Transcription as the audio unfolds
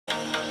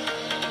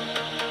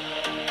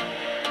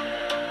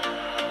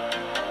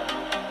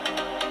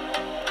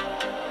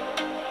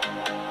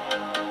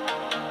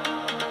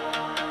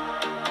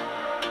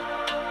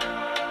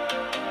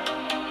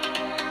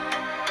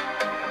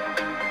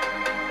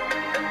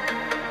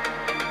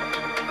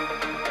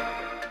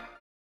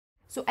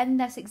So in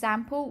this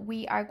example,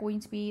 we are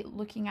going to be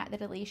looking at the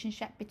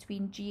relationship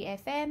between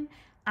GFM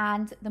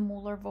and the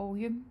molar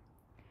volume.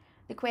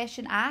 The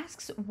question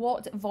asks,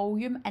 what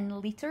volume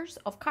in litres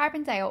of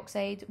carbon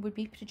dioxide would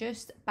be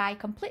produced by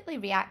completely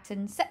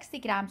reacting 60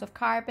 grams of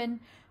carbon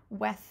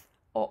with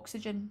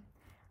oxygen?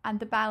 And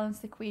the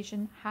balanced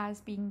equation has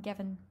been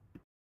given.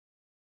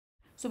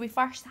 So we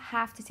first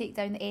have to take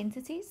down the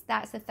entities.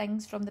 That's the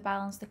things from the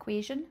balanced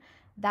equation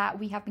that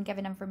we have been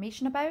given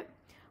information about.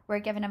 We're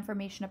given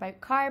information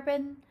about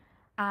carbon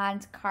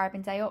and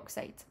carbon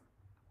dioxide.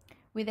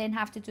 We then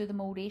have to do the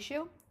mole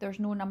ratio. There's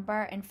no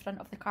number in front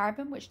of the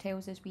carbon, which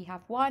tells us we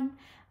have 1,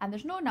 and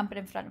there's no number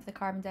in front of the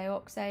carbon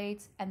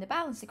dioxide in the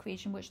balanced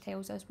equation, which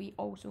tells us we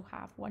also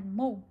have 1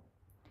 mole.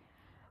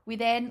 We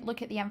then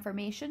look at the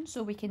information,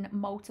 so we can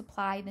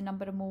multiply the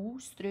number of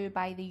moles through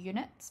by the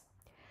unit.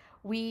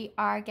 We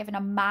are given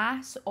a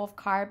mass of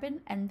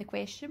carbon in the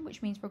question,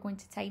 which means we're going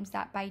to times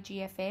that by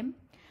GFM.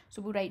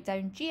 So we'll write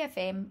down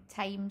GFM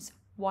times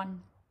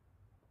 1.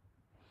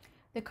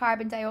 The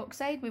carbon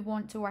dioxide, we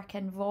want to work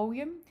in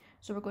volume,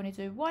 so we're going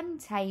to do 1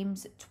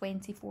 times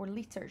 24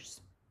 litres.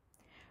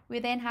 We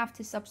then have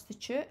to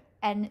substitute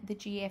in the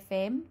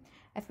GFM.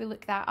 If we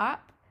look that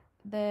up,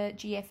 the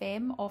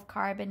GFM of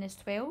carbon is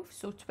 12,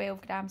 so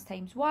 12 grams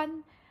times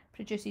 1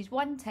 produces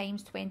 1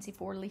 times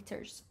 24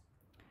 litres.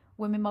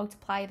 When we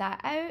multiply that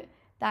out,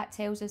 that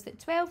tells us that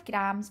 12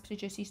 grams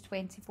produces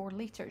 24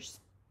 litres.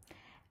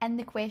 In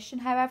the question,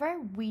 however,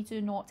 we do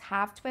not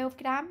have 12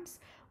 grams.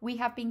 We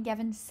have been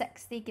given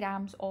 60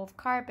 grams of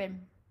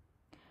carbon.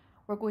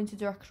 We're going to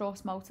do a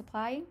cross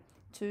multiply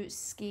to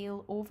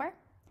scale over.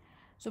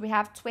 So we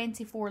have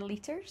 24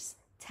 litres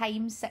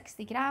times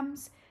 60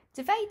 grams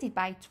divided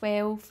by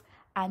 12,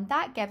 and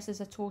that gives us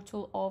a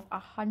total of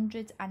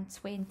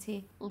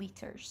 120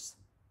 litres.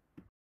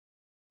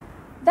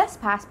 This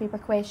past paper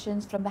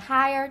questions from the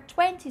Higher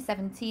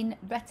 2017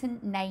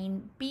 written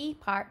 9B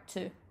part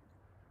 2.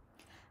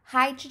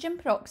 Hydrogen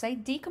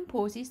peroxide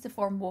decomposes to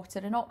form water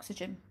and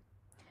oxygen.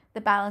 The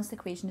balanced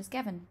equation is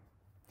given.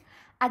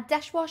 A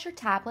dishwasher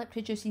tablet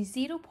produces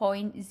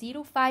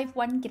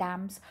 0.051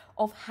 grams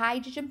of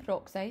hydrogen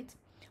peroxide,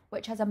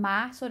 which has a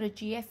mass or a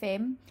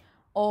GFM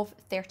of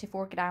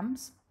 34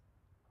 grams.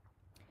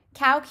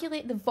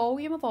 Calculate the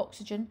volume of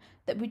oxygen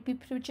that would be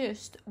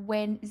produced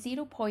when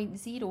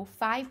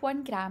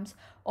 0.051 grams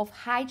of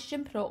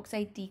hydrogen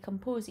peroxide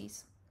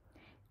decomposes.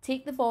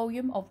 Take the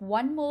volume of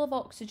 1 mole of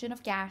oxygen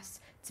of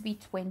gas to be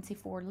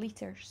 24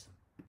 litres.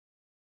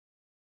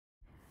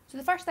 So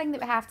the first thing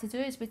that we have to do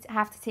is we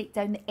have to take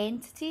down the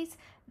entities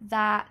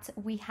that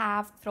we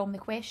have from the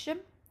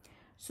question.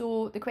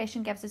 So the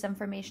question gives us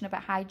information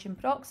about hydrogen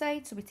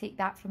peroxide, so we take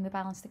that from the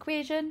balanced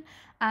equation,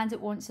 and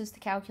it wants us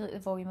to calculate the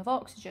volume of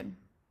oxygen.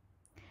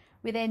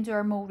 We then do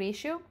our mole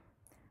ratio.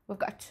 We've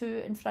got a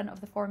 2 in front of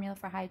the formula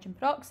for hydrogen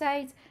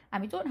peroxide,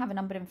 and we don't have a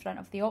number in front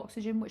of the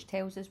oxygen, which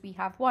tells us we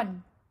have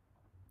 1.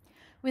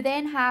 We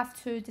then have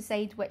to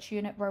decide which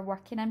unit we're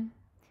working in.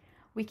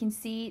 We can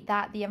see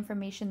that the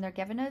information they're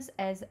giving us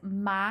is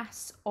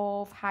mass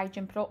of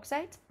hydrogen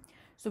peroxide.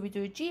 So we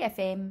do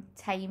GFM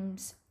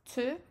times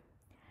 2,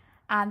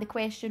 and the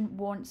question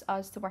wants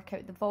us to work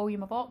out the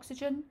volume of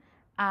oxygen,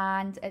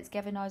 and it's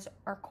given us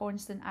our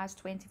constant as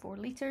 24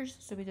 litres,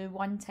 so we do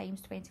 1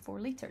 times 24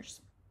 litres.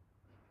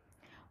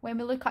 When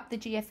we look up the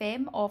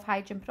GFM of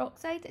hydrogen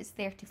peroxide, it's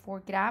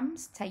 34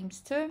 grams times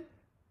 2,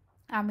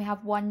 and we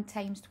have 1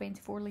 times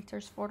 24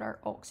 litres for our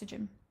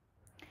oxygen.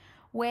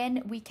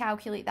 When we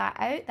calculate that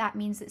out, that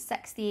means that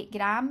 68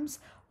 grams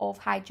of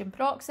hydrogen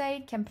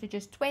peroxide can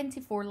produce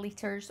 24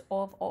 litres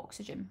of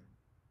oxygen.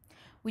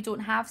 We don't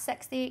have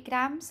 68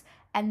 grams.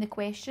 In the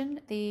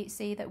question, they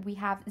say that we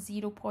have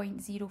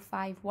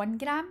 0.051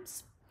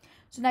 grams.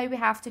 So now we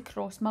have to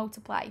cross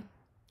multiply.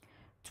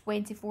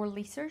 24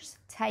 litres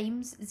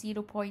times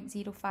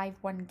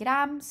 0.051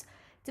 grams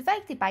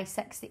divided by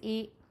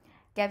 68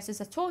 gives us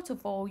a total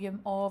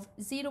volume of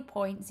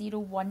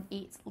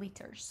 0.018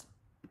 litres.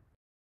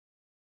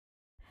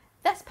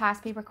 This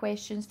past paper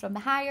questions from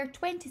the Higher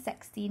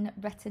 2016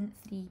 written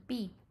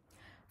 3B.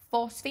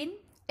 Phosphine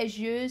is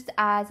used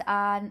as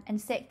an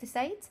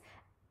insecticide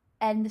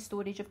in the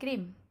storage of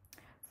grain.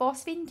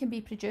 Phosphine can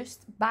be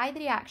produced by the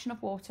reaction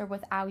of water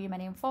with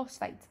aluminium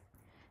phosphide.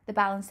 The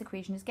balanced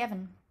equation is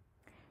given.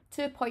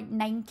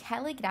 2.9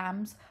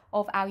 kilograms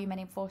of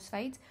aluminium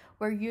phosphide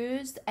were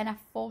used in a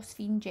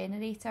phosphine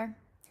generator.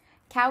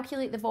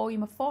 Calculate the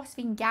volume of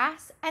phosphine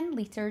gas in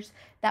litres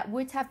that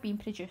would have been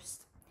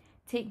produced.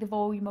 Take the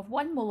volume of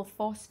 1 mole of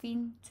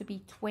phosphine to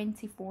be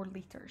 24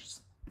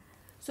 litres.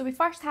 So we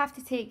first have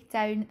to take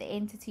down the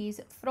entities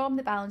from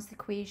the balanced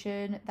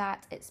equation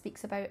that it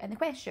speaks about in the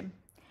question.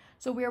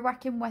 So we're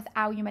working with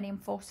aluminium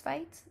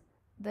phosphide.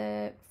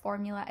 The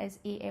formula is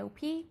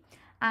ALP,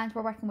 and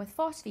we're working with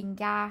phosphine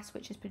gas,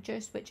 which is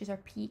produced, which is our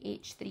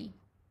PH3.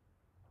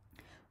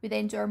 We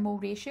then do our mole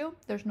ratio.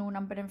 There's no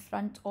number in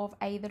front of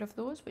either of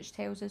those, which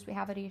tells us we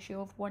have a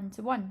ratio of 1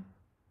 to 1.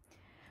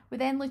 We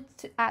then look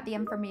at the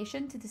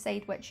information to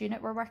decide which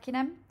unit we're working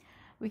in.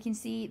 We can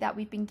see that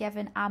we've been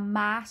given a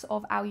mass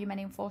of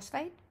aluminium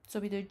phosphide, So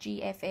we do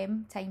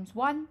GFM times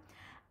 1,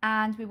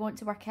 and we want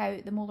to work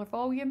out the molar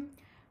volume.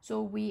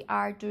 So we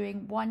are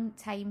doing 1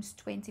 times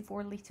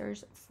 24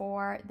 litres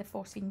for the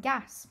phosphine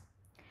gas.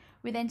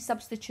 We then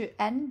substitute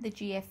in the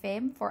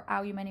GFM for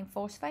aluminium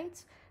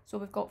phosphide. So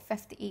we've got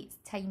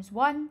 58 times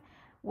 1,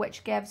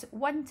 which gives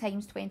 1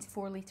 times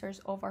 24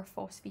 litres of our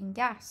phosphine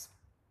gas.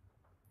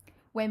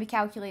 When we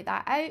calculate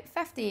that out,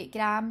 58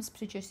 grams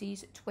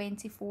produces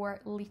 24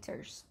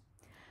 litres.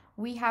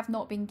 We have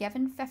not been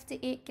given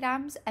 58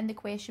 grams. In the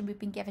question, we've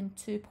been given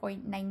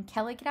 2.9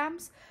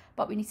 kilograms,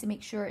 but we need to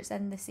make sure it's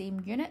in the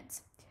same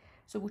unit.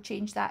 So we'll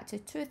change that to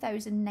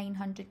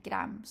 2,900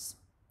 grams.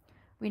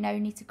 We now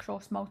need to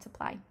cross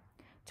multiply.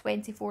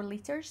 24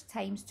 litres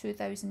times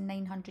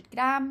 2,900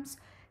 grams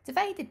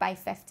divided by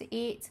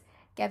 58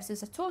 gives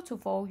us a total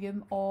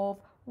volume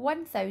of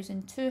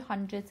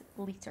 1,200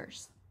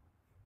 litres.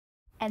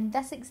 In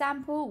this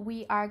example,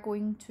 we are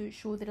going to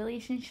show the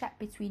relationship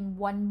between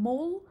 1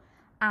 mole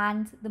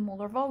and the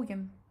molar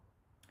volume.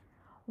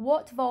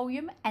 What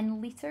volume in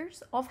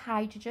litres of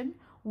hydrogen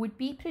would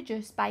be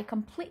produced by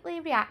completely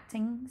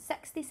reacting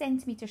 60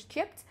 centimetres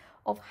cubed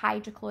of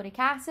hydrochloric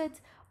acid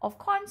of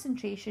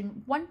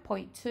concentration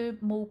 1.2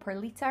 mole per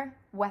litre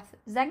with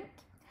zinc,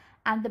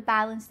 and the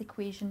balanced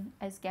equation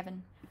is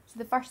given. So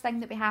the first thing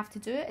that we have to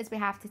do is we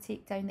have to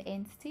take down the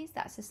entities,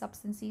 that's the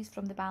substances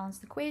from the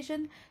balanced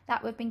equation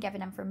that we've been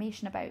given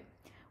information about.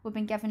 We've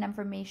been given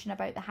information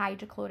about the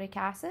hydrochloric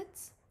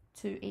acids,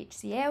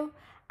 2HCl,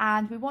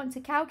 and we want to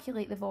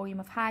calculate the volume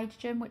of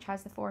hydrogen, which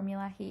has the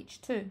formula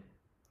H2.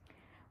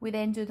 We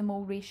then do the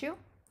mole ratio.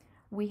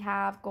 We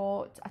have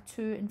got a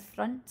 2 in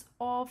front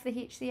of the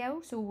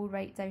HCl, so we'll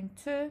write down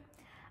 2,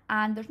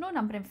 and there's no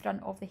number in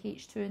front of the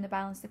H2 in the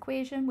balanced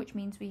equation, which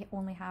means we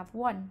only have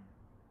 1.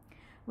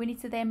 We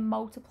need to then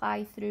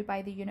multiply through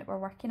by the unit we're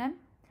working in.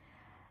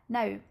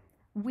 Now,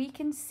 we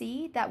can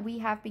see that we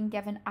have been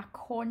given a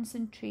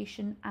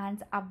concentration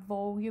and a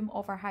volume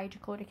of our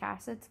hydrochloric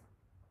acid.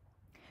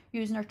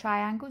 Using our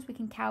triangles, we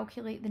can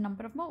calculate the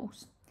number of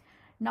moles.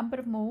 Number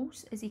of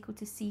moles is equal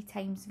to C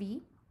times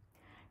V.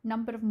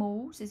 Number of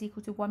moles is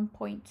equal to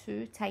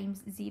 1.2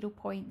 times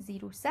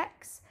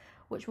 0.06,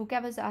 which will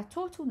give us a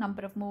total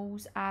number of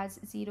moles as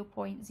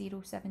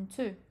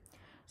 0.072.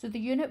 So the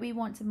unit we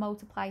want to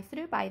multiply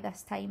through by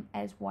this time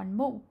is 1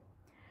 mole.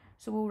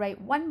 So we'll write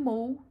 1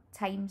 mole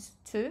times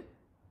 2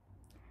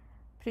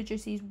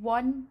 produces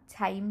 1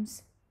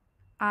 times,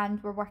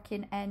 and we're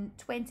working in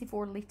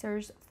 24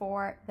 litres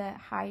for the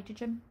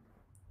hydrogen.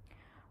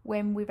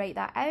 When we write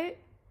that out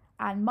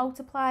and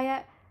multiply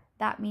it,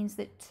 that means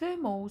that 2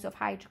 moles of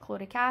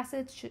hydrochloric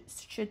acid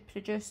should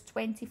produce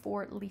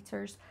 24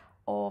 litres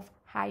of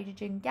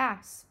hydrogen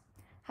gas.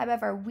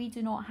 However, we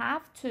do not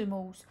have 2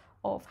 moles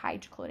of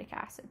hydrochloric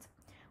acid.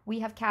 We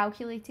have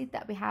calculated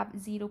that we have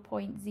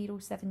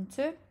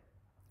 0.072,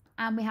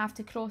 and we have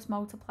to cross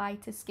multiply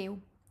to scale.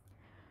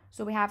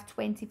 So we have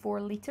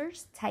 24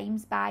 litres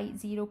times by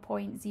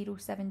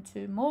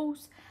 0.072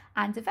 moles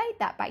and divide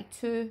that by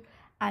 2,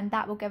 and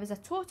that will give us a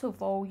total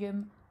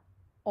volume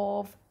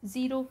of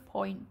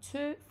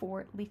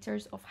 0.24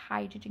 litres of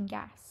hydrogen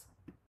gas.